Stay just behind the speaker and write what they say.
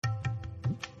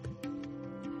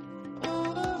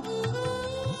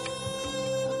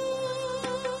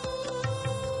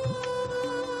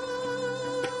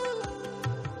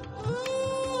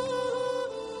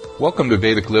Welcome to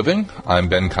Vedic Living. I'm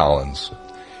Ben Collins.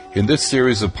 In this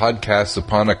series of podcasts,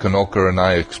 Aparna Kanolkar and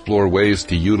I explore ways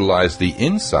to utilize the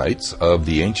insights of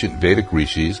the ancient Vedic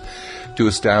rishis to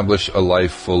establish a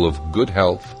life full of good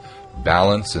health,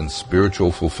 balance, and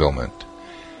spiritual fulfillment.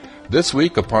 This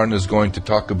week, Aparna is going to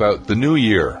talk about the new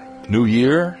year. New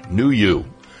year, new you.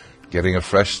 Getting a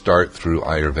fresh start through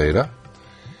Ayurveda.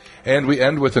 And we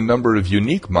end with a number of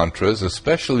unique mantras,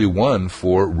 especially one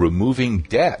for removing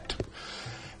debt.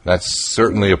 That's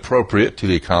certainly appropriate to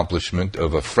the accomplishment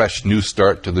of a fresh new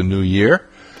start to the new year.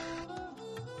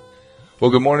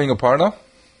 Well, good morning, Aparna.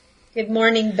 Good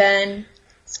morning, Ben.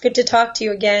 It's good to talk to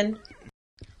you again.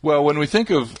 Well, when we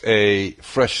think of a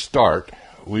fresh start,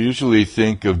 we usually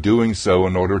think of doing so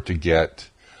in order to get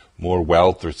more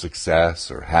wealth or success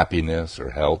or happiness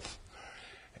or health.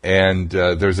 And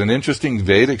there's an interesting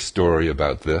Vedic story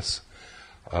about this,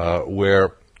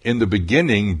 where in the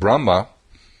beginning, Brahma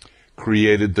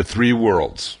created the three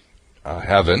worlds,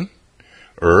 heaven,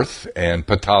 earth, and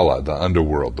Patala, the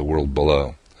underworld, the world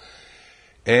below.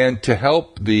 And to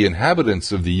help the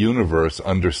inhabitants of the universe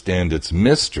understand its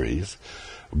mysteries,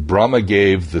 Brahma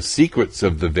gave the secrets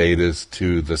of the Vedas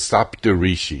to the Sapta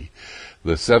Rishi,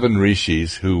 the 7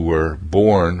 rishis who were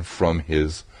born from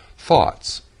his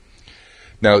thoughts.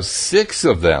 Now, 6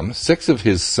 of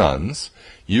his sons,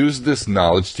 used this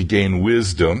knowledge to gain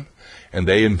wisdom, and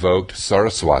they invoked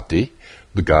Saraswati,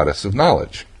 the goddess of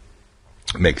knowledge.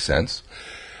 Makes sense.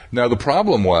 Now, the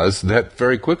problem was that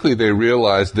very quickly they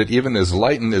realized that even as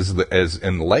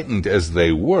enlightened as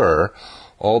they were,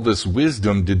 all this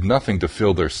wisdom did nothing to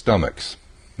fill their stomachs.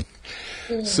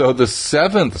 So the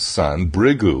 7th son,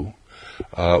 Bhrigu,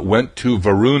 went to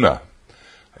Varuna.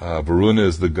 Varuna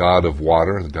is the god of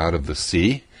water, the god of the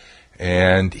sea,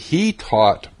 and he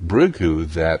taught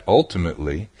Bhrigu that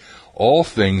ultimately all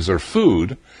things are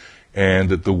food, and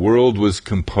that the world was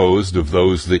composed of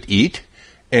those that eat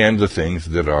and the things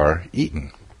that are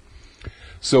eaten.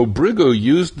 So Bhrigu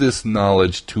used this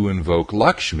knowledge to invoke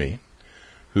Lakshmi,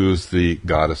 who's the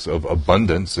goddess of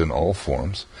abundance in all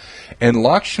forms, and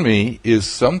Lakshmi is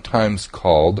sometimes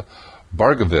called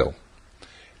Bhargavil,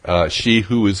 she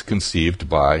who is conceived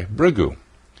by Bhrigu.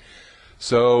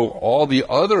 So all the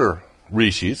other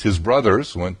rishis, his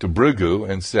brothers, went to Bhrigu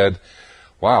and said,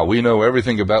 wow, we know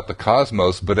everything about the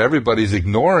cosmos, but everybody's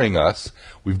ignoring us.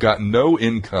 We've got no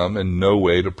income and no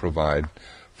way to provide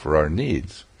for our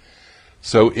needs.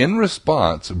 So in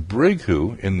response,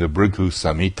 Bhrigu, in the Bhrigu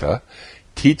Samhita,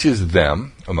 teaches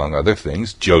them, among other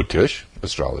things, Jyotish,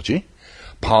 astrology,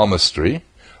 palmistry,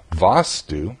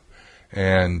 Vastu,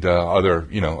 and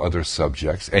other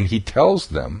subjects. And he tells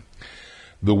them,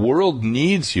 the world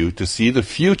needs you to see the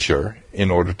future in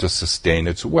order to sustain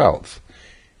its wealth.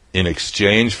 In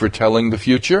exchange for telling the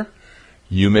future,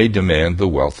 you may demand the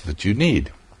wealth that you need.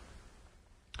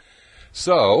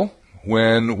 So,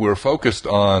 when we're focused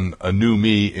on a new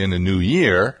me in a new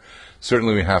year,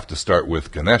 certainly we have to start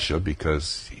with Ganesha,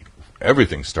 because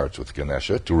everything starts with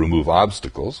Ganesha, to remove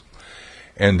obstacles.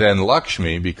 And then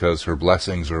Lakshmi, because her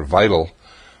blessings are vital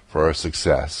for our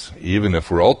success, even if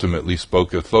we're ultimately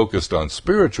focused on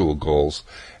spiritual goals,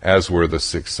 as were the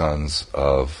 6 sons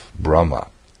of Brahma.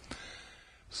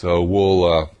 So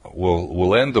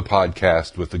we'll end the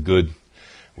podcast with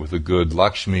a good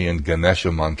Lakshmi and Ganesha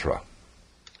mantra.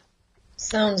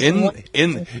 Sounds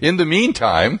in the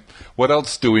meantime, what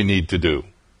else do we need to do?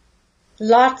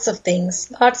 Lots of things,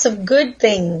 lots of good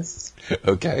things.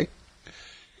 Okay.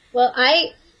 Well,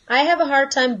 I have a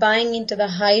hard time buying into the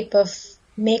hype of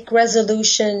make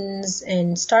resolutions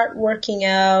and start working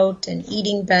out and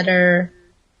eating better,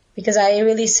 because I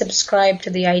really subscribe to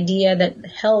the idea that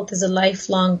health is a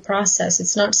lifelong process.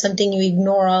 It's not something you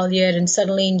ignore all year and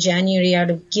suddenly in January out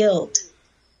of guilt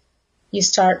you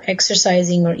start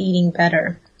exercising or eating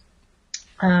better.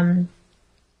 And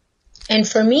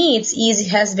for me,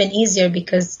 has been easier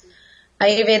because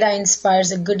Ayurveda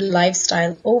inspires a good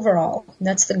lifestyle overall.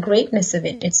 That's the greatness of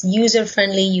it. It's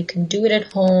user-friendly. You can do it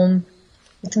at home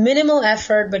with minimal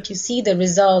effort, but you see the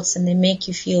results and they make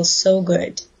you feel so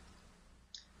good.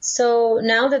 So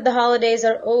now that the holidays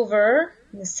are over,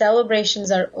 the celebrations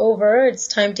are over, it's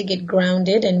time to get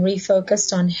grounded and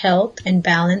refocused on health and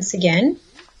balance again.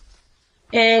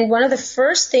 And one of the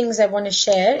first things I want to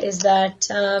share is that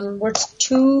we're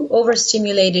too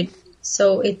overstimulated.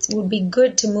 So it would be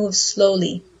good to move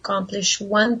slowly, accomplish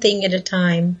one thing at a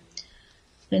time,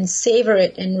 and savor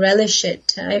it and relish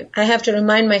it. I have to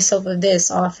remind myself of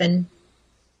this often.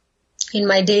 In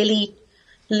my daily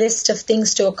list of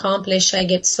things to accomplish, I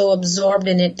get so absorbed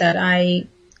in it that I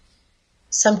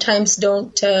sometimes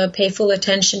don't pay full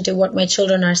attention to what my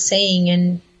children are saying,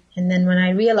 and And then when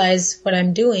I realize what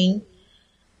I'm doing,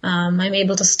 I'm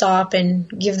able to stop and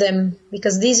give them,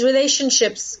 because these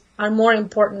relationships are more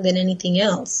important than anything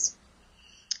else.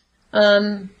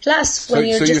 Plus, when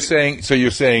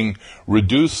you're saying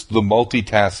reduce the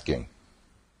multitasking.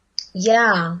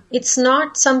 Yeah, it's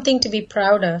not something to be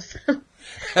proud of.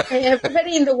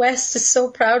 Everybody in the West is so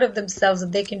proud of themselves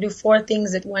that they can do 4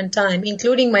 things at one time,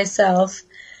 including myself.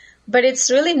 But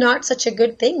it's really not such a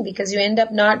good thing, because you end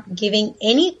up not giving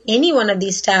any one of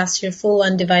these tasks your full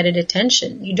undivided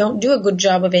attention. You don't do a good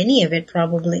job of any of it,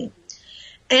 probably.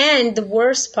 And the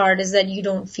worst part is that you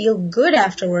don't feel good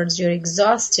afterwards. You're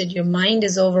exhausted. Your mind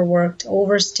is overworked,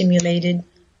 overstimulated,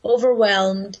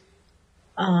 overwhelmed,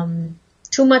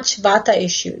 too much Vata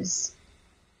issues.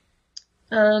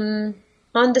 On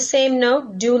the same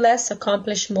note, do less,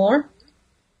 accomplish more.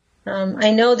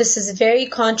 I know this is very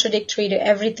contradictory to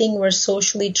everything we're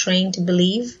socially trained to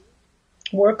believe.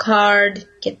 Work hard,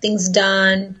 get things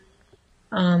done.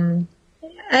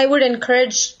 I would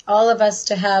encourage all of us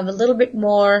to have a little bit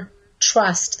more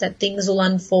trust that things will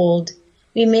unfold.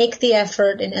 We make the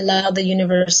effort and allow the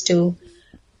universe to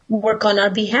work on our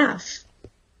behalf.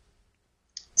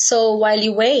 So while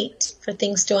you wait for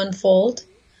things to unfold,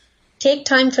 take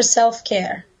time for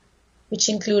self-care, which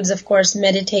includes, of course,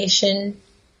 meditation.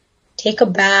 Take a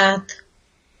bath,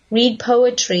 read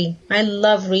poetry. I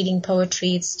love reading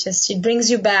poetry. It brings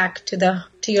you back to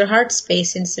your heart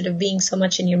space instead of being so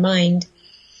much in your mind.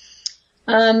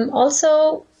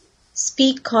 Also,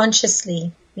 speak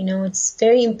consciously. It's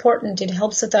very important. It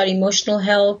helps with our emotional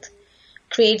health,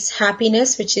 creates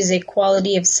happiness, which is a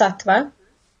quality of sattva.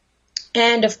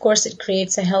 And of course, it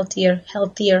creates a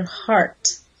healthier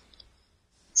heart.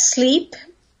 Sleep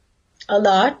a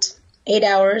lot, 8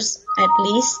 hours at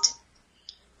least.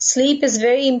 Sleep is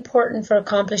very important for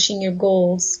accomplishing your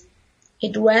goals.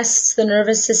 It rests the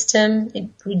nervous system. It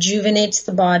rejuvenates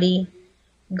the body.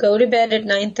 Go to bed at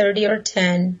 9:30 or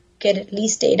 10. Get at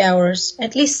least 8 hours,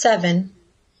 at least 7.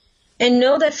 And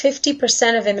know that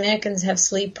 50% of Americans have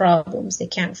sleep problems. They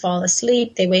can't fall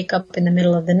asleep. They wake up in the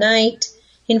middle of the night.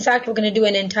 In fact, we're going to do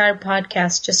an entire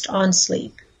podcast just on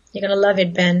sleep. You're going to love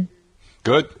it, Ben.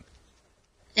 Good.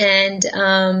 And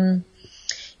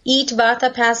eat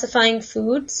Vata pacifying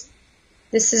foods.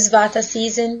 This is Vata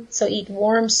season, so eat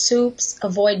warm soups.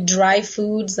 Avoid dry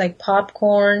foods like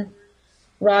popcorn,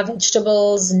 raw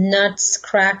vegetables, nuts,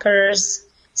 crackers.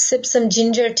 Sip some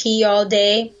ginger tea all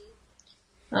day.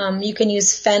 You can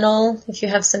use fennel. If you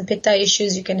have some pitta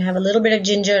issues, you can have a little bit of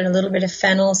ginger and a little bit of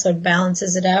fennel, so it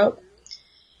balances it out.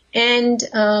 And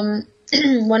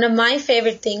one of my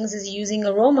favorite things is using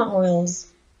aroma oils.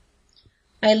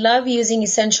 I love using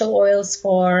essential oils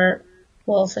for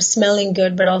smelling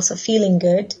good, but also feeling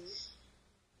good.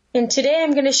 And today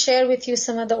I'm going to share with you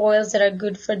some of the oils that are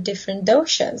good for different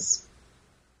doshas.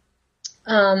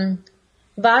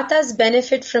 Vatas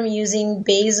benefit from using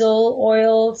basil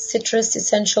oil, citrus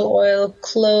essential oil,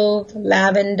 clove,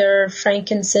 lavender,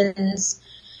 frankincense,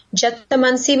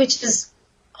 jatamansi, which is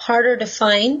harder to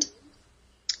find.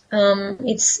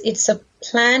 It's a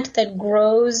plant that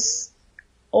grows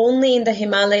only in the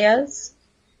Himalayas,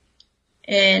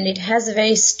 and it has a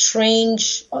very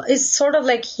strange, it's sort of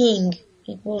like hing.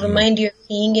 It will remind you of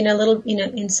hing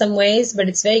in some ways, but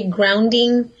it's very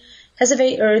grounding, has a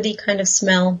very earthy kind of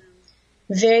smell.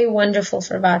 Very wonderful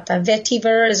for Vata.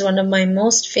 Vetiver is one of my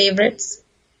most favorites,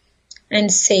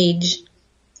 and sage.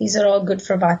 These are all good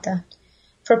for Vata.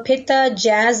 For Pitta,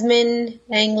 jasmine,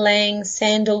 ylang-ylang,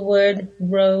 sandalwood,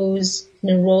 rose,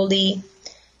 neroli.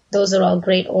 Those are all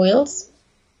great oils.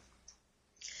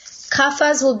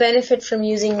 Kaphas will benefit from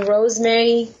using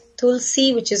rosemary,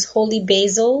 tulsi, which is holy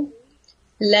basil,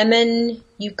 lemon,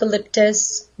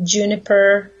 eucalyptus,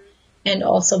 juniper, and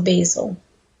also basil.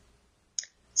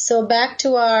 So back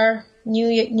to our new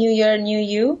year, new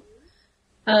you.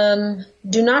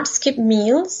 Do not skip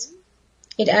meals.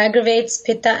 It aggravates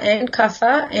pitta and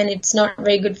kapha, and it's not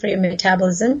very good for your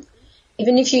metabolism.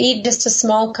 Even if you eat just a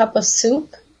small cup of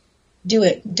soup, do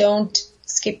it. Don't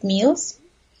skip meals.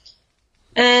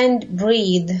 And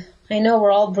breathe. I know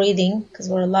we're all breathing because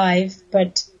we're alive,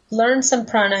 but learn some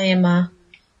pranayama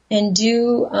and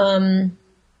do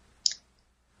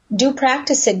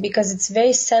practice it, because it's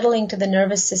very settling to the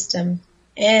nervous system.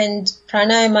 And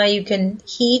pranayama, you can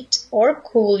heat or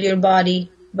cool your body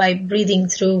by breathing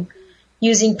through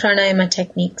using pranayama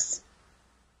techniques.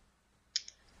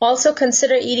 Also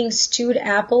consider eating stewed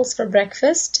apples for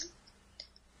breakfast.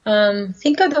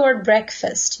 Think of the word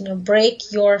breakfast,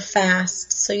 break your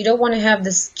fast. So you don't want to have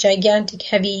this gigantic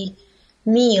heavy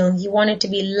meal. You want it to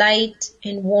be light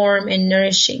and warm and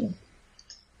nourishing.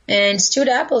 And stewed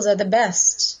apples are the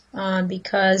best.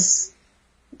 because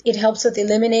it helps with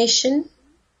elimination.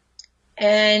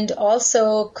 And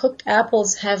also, cooked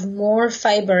apples have more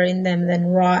fiber in them than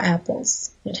raw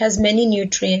apples. It has many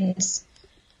nutrients.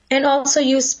 And also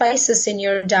use spices in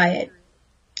your diet.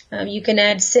 You can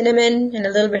add cinnamon and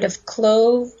a little bit of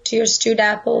clove to your stewed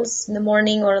apples in the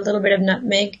morning, or a little bit of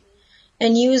nutmeg.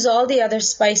 And use all the other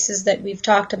spices that we've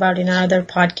talked about in our other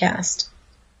podcast.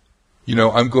 You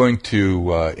know, I'm going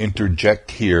to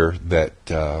interject here that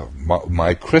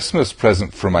my Christmas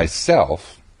present for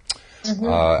myself,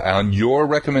 on your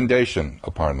recommendation,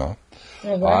 Aparna,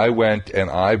 I went and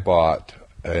I bought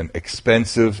an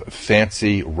expensive,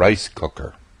 fancy rice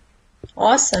cooker.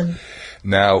 Awesome.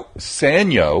 Now,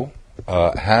 Sanyo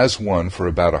has one for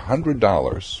about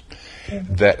 $100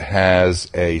 that has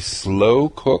a slow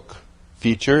cook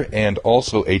feature and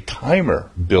also a timer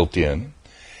built in,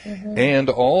 and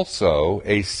also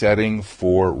a setting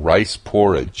for rice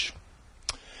porridge.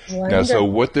 Wonderful. Now, so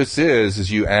what this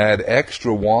is you add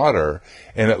extra water,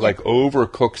 and it like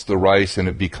overcooks the rice, and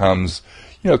it becomes,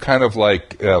 kind of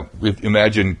like,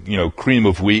 imagine, cream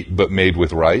of wheat, but made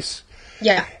with rice.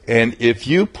 Yeah. And if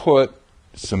you put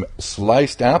some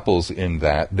sliced apples in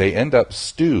that, they end up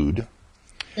stewed.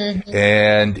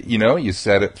 And, you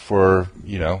set it for,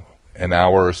 an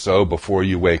hour or so before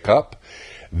you wake up.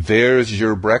 There's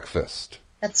your breakfast.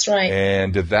 That's right.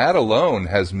 And that alone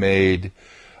has made,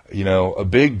 a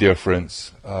big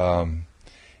difference,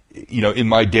 in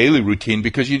my daily routine,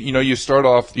 because,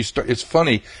 it's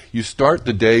funny, you start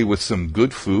the day with some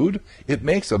good food, it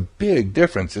makes a big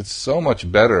difference. It's so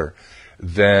much better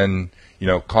than,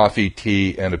 coffee,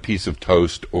 tea, and a piece of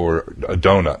toast, or a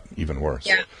donut, even worse.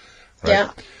 Yeah. Right?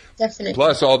 Yeah, definitely.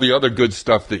 Plus all the other good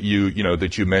stuff that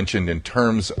that you mentioned in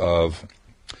terms of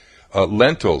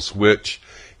lentils, which,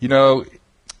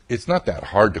 it's not that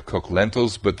hard to cook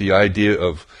lentils, but the idea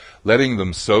of letting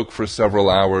them soak for several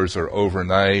hours or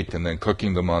overnight and then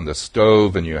cooking them on the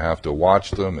stove, and you have to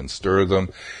watch them and stir them.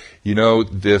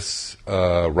 This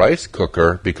rice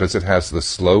cooker, because it has the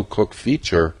slow cook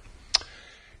feature,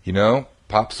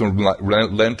 pop some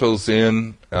lentils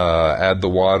in, add the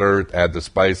water, add the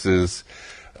spices,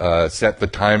 set the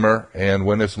timer, and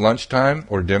when it's lunchtime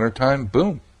or dinner time,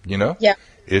 boom, Yeah.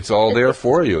 it's all there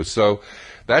for you. So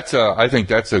I think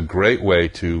that's a great way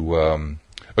to,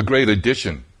 a great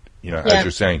addition, as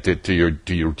you're saying, to your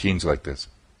routines like this.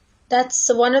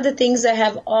 That's one of the things I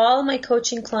have all my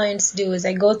coaching clients do is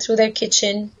I go through their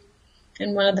kitchen,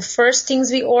 and one of the first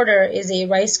things we order is a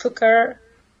rice cooker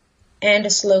and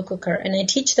a slow cooker. And I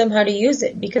teach them how to use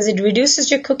it because it reduces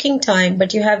your cooking time,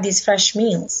 but you have these fresh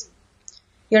meals.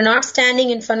 You're not standing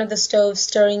in front of the stove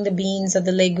stirring the beans or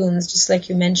the legumes, just like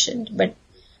you mentioned, but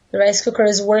the rice cooker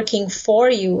is working for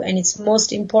you, and it's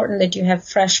most important that you have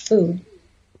fresh food.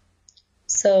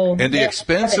 So, and the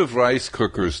expensive rice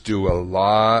cookers do a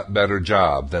lot better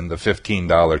job than the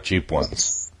 $15 cheap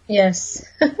ones. Yes.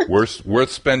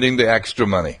 worth spending the extra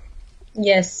money.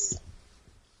 Yes.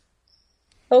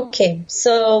 Okay,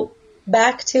 so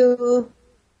back to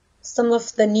some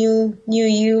of the new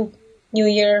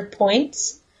year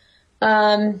points.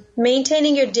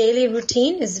 Maintaining your daily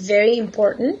routine is very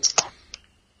important.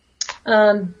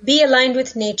 Be aligned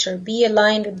with nature. Be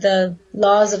aligned with the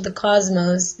laws of the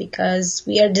cosmos, because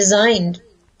we are designed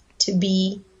to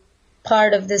be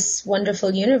part of this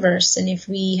wonderful universe. And if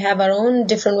we have our own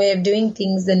different way of doing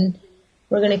things, then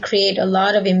we're going to create a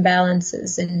lot of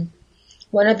imbalances. And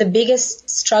one of the biggest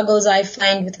struggles I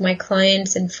find with my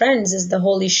clients and friends is the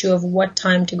whole issue of what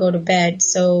time to go to bed.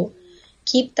 So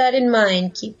keep that in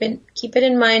mind. Keep it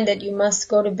in mind that you must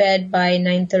go to bed by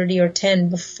 9:30 or 10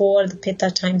 before the pitta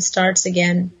time starts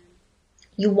again.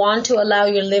 You want to allow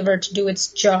your liver to do its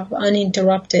job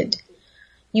uninterrupted.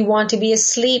 You want to be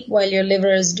asleep while your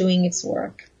liver is doing its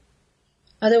work.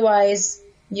 Otherwise,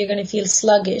 you're going to feel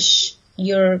sluggish.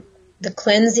 The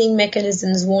cleansing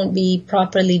mechanisms won't be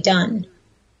properly done.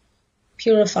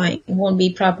 Purifying won't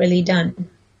be properly done.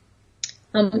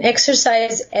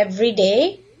 Exercise every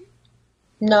day.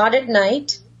 Not at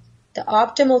night. The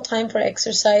optimal time for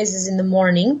exercise is in the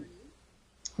morning,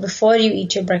 before you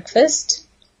eat your breakfast.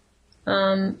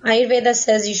 Ayurveda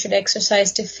says you should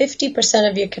exercise to 50%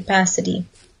 of your capacity,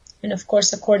 and of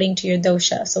course according to your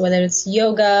dosha. So whether it's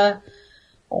yoga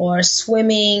or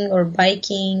swimming or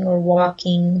biking or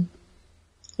walking,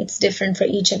 it's different for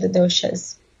each of the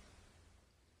doshas.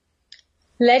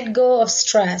 Let go of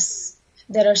stress.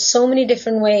 There are so many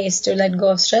different ways to let go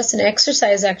of stress, and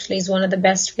exercise actually is one of the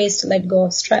best ways to let go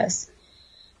of stress.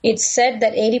 It's said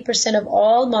that 80% of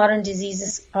all modern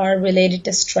diseases are related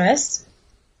to stress.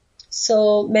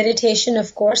 So meditation,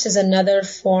 of course, is another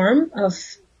form of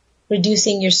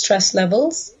reducing your stress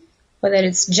levels. whether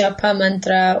it's japa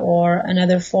mantra or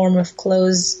another form of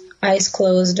eyes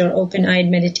closed or open-eyed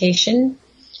meditation.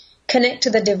 Connect to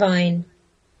the divine.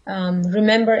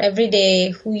 Remember every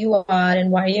day who you are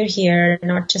and why you're here,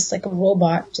 not just like a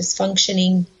robot, just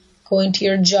functioning, going to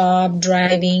your job,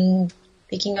 driving,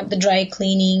 picking up the dry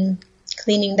cleaning,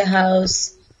 cleaning the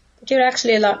house. But you're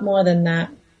actually a lot more than that.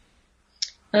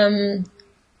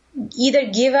 Either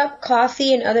give up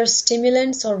coffee and other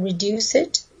stimulants or reduce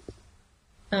it.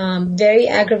 Very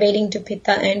aggravating to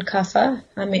Pitta and Kapha.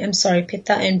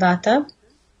 Pitta and Vata.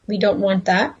 We don't want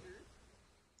that.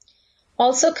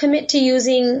 Also commit to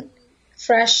using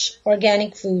fresh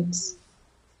organic foods.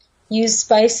 Use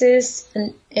spices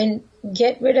and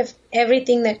get rid of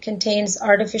everything that contains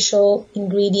artificial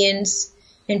ingredients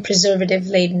and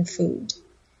preservative-laden food.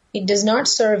 It does not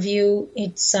serve you.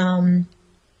 It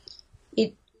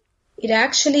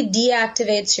actually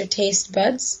deactivates your taste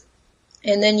buds,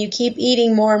 and then you keep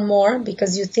eating more and more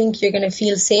because you think you're going to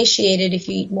feel satiated if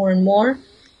you eat more and more.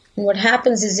 And what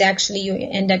happens is actually you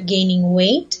end up gaining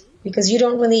weight because you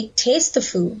don't really taste the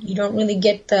food. You don't really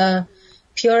get the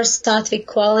pure sattvic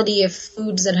quality of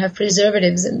foods that have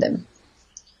preservatives in them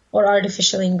or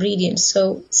artificial ingredients.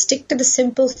 So stick to the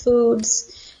simple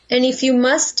foods. And if you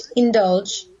must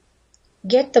indulge,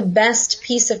 get the best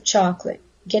piece of chocolate.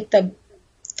 Get the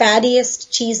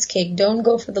fattiest cheesecake. Don't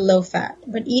go for the low fat,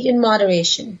 but eat in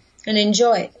moderation and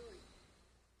enjoy it.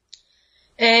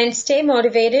 And stay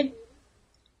motivated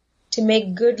to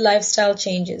make good lifestyle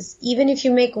changes. Even if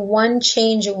you make one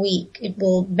change a week, it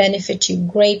will benefit you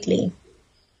greatly.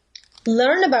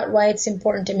 Learn about why it's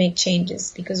important to make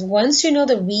changes, because once you know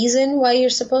the reason why you're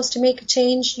supposed to make a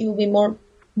change, you'll be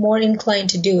more inclined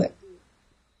to do it.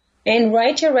 And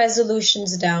write your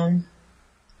resolutions down.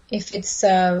 If it's,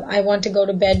 I want to go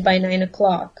to bed by 9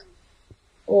 o'clock,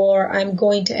 or I'm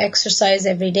going to exercise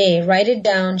every day, write it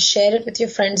down, share it with your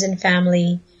friends and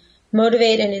family,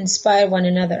 motivate and inspire one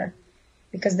another,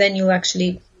 because then you'll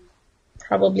actually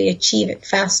probably achieve it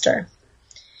faster.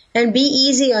 And be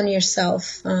easy on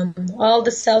yourself. All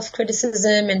the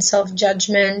self-criticism and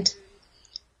self-judgment,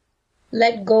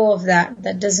 let go of that.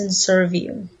 That doesn't serve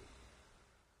you.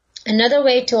 Another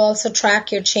way to also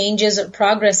track your changes or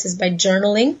progress is by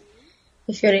journaling,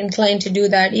 if you're inclined to do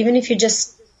that, even if you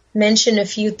just mention a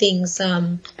few things.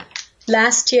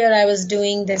 Last year I was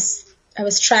doing this, I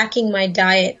was tracking my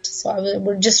diet, so I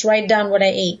would just write down what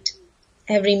I ate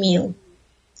every meal.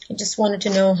 I just wanted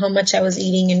to know how much I was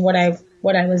eating and what I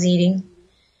was eating.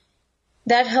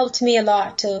 That helped me a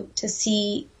lot to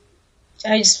see.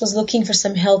 I just was looking for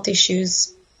some health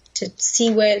issues to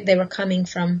see where they were coming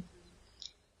from.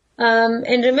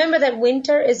 And remember that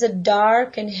winter is a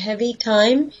dark and heavy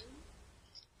time.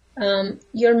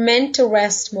 You're meant to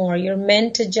rest more. You're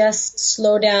meant to just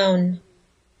slow down.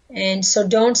 And so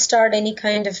don't start any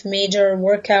kind of major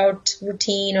workout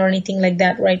routine or anything like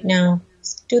that right now.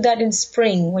 Do that in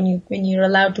spring when you're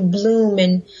allowed to bloom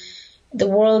and the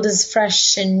world is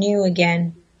fresh and new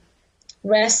again.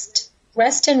 Rest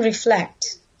and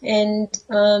reflect. And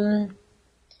my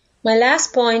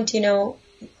last point,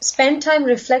 spend time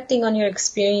reflecting on your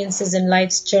experiences in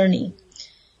life's journey.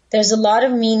 There's a lot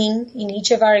of meaning in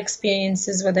each of our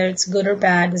experiences, whether it's good or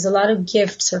bad. There's a lot of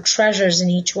gifts or treasures in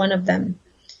each one of them.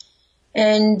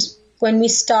 And when we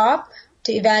stop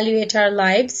to evaluate our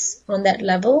lives on that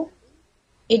level,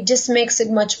 it just makes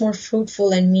it much more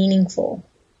fruitful and meaningful.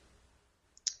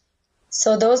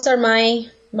 So those are my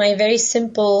very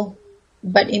simple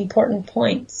but important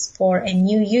points for a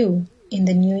new you in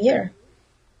the new year.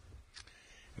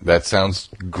 That sounds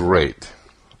great.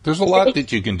 There's a lot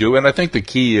that you can do, and I think the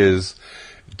key is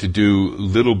to do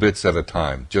little bits at a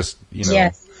time. Just,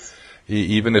 yes.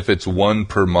 Even if it's one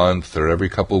per month or every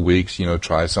couple of weeks,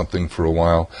 try something for a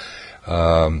while.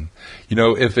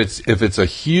 If it's a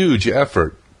huge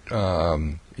effort,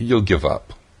 you'll give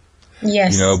up.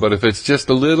 Yes. But if it's just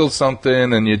a little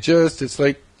something and it's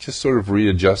like just sort of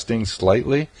readjusting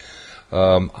slightly,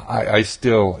 I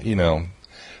still,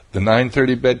 the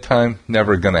 9:30 bedtime,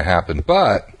 never going to happen.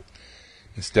 But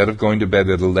instead of going to bed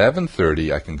at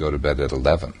 11:30, I can go to bed at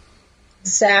 11.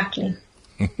 Exactly.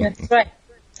 That's right.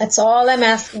 That's all I'm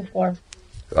asking for.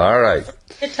 All right.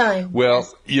 Good time.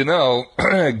 Well,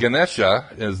 Ganesha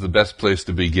is the best place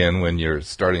to begin when you're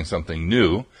starting something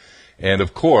new. And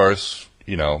of course,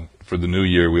 for the new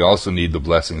year, we also need the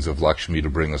blessings of Lakshmi to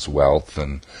bring us wealth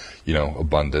and,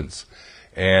 abundance.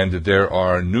 And there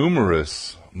are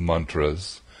numerous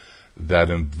mantras that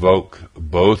invoke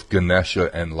both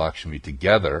Ganesha and Lakshmi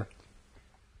together.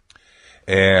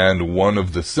 And one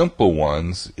of the simple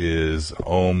ones is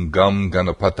Om Gam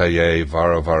Ganapataye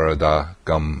Varavarada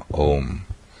Gam Om.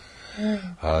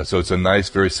 So it's a nice,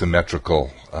 very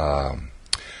symmetrical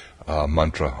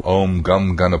mantra. Om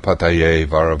Gam Ganapataye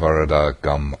Varavarada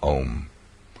Gam Om.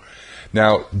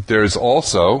 Now, there's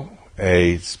also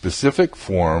a specific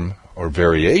form or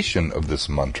variation of this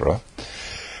mantra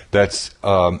that's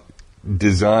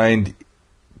designed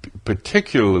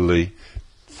particularly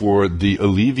for the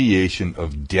alleviation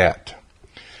of debt,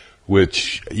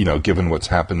 which, given what's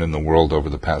happened in the world over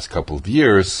the past couple of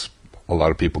years, a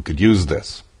lot of people could use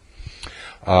this.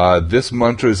 This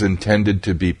mantra is intended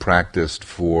to be practiced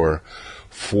for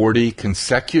 40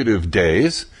 consecutive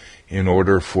days in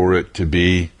order for it to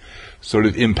be sort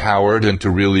of empowered and to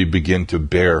really begin to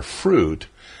bear fruit.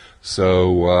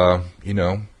 So,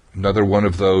 another one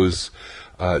of those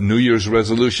New Year's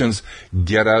resolutions,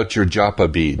 get out your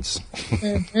japa beads.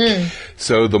 Mm-hmm.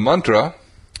 So the mantra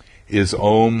is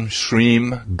Om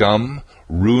Shrim Gam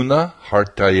Runa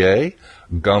Hartaye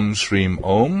Gam Shrim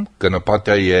Om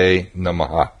Ganapataye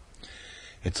Namaha.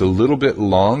 It's a little bit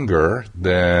longer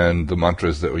than the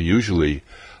mantras that we usually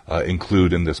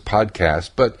include in this podcast,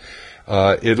 but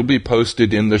it'll be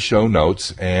posted in the show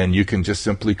notes, and you can just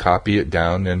simply copy it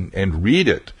down and read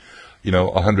it,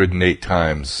 108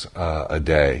 times a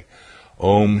day.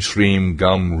 Om Shrim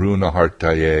Gam Runa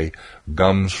Hartaye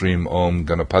Gam Shrim Om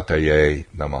Ganapataye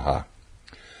Namaha.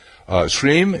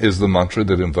 Shrim is the mantra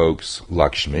that invokes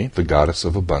Lakshmi, the goddess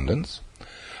of abundance.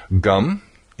 Gam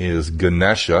is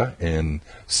Ganesha in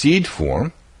seed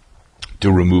form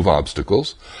to remove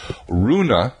obstacles.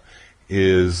 Runa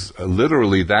is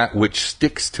literally that which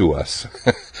sticks to us,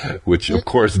 which of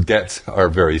course debts are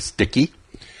very sticky.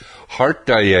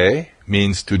 Hartaye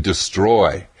means to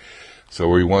destroy. So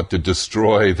we want to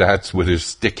destroy that's what is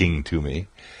sticking to me.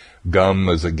 Gam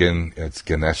is again, it's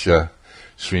Ganesha.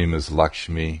 Shrim is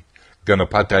Lakshmi.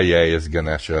 Ganapataye is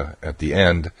Ganesha at the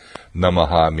end.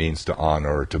 Namaha means to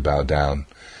honor or to bow down.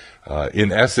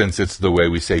 In essence, it's the way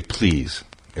we say please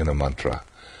in a mantra.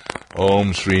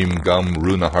 Om Shrim Gam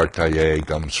Runa Hartaye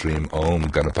Gam Shrim Om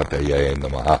Ganapataye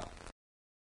Namaha.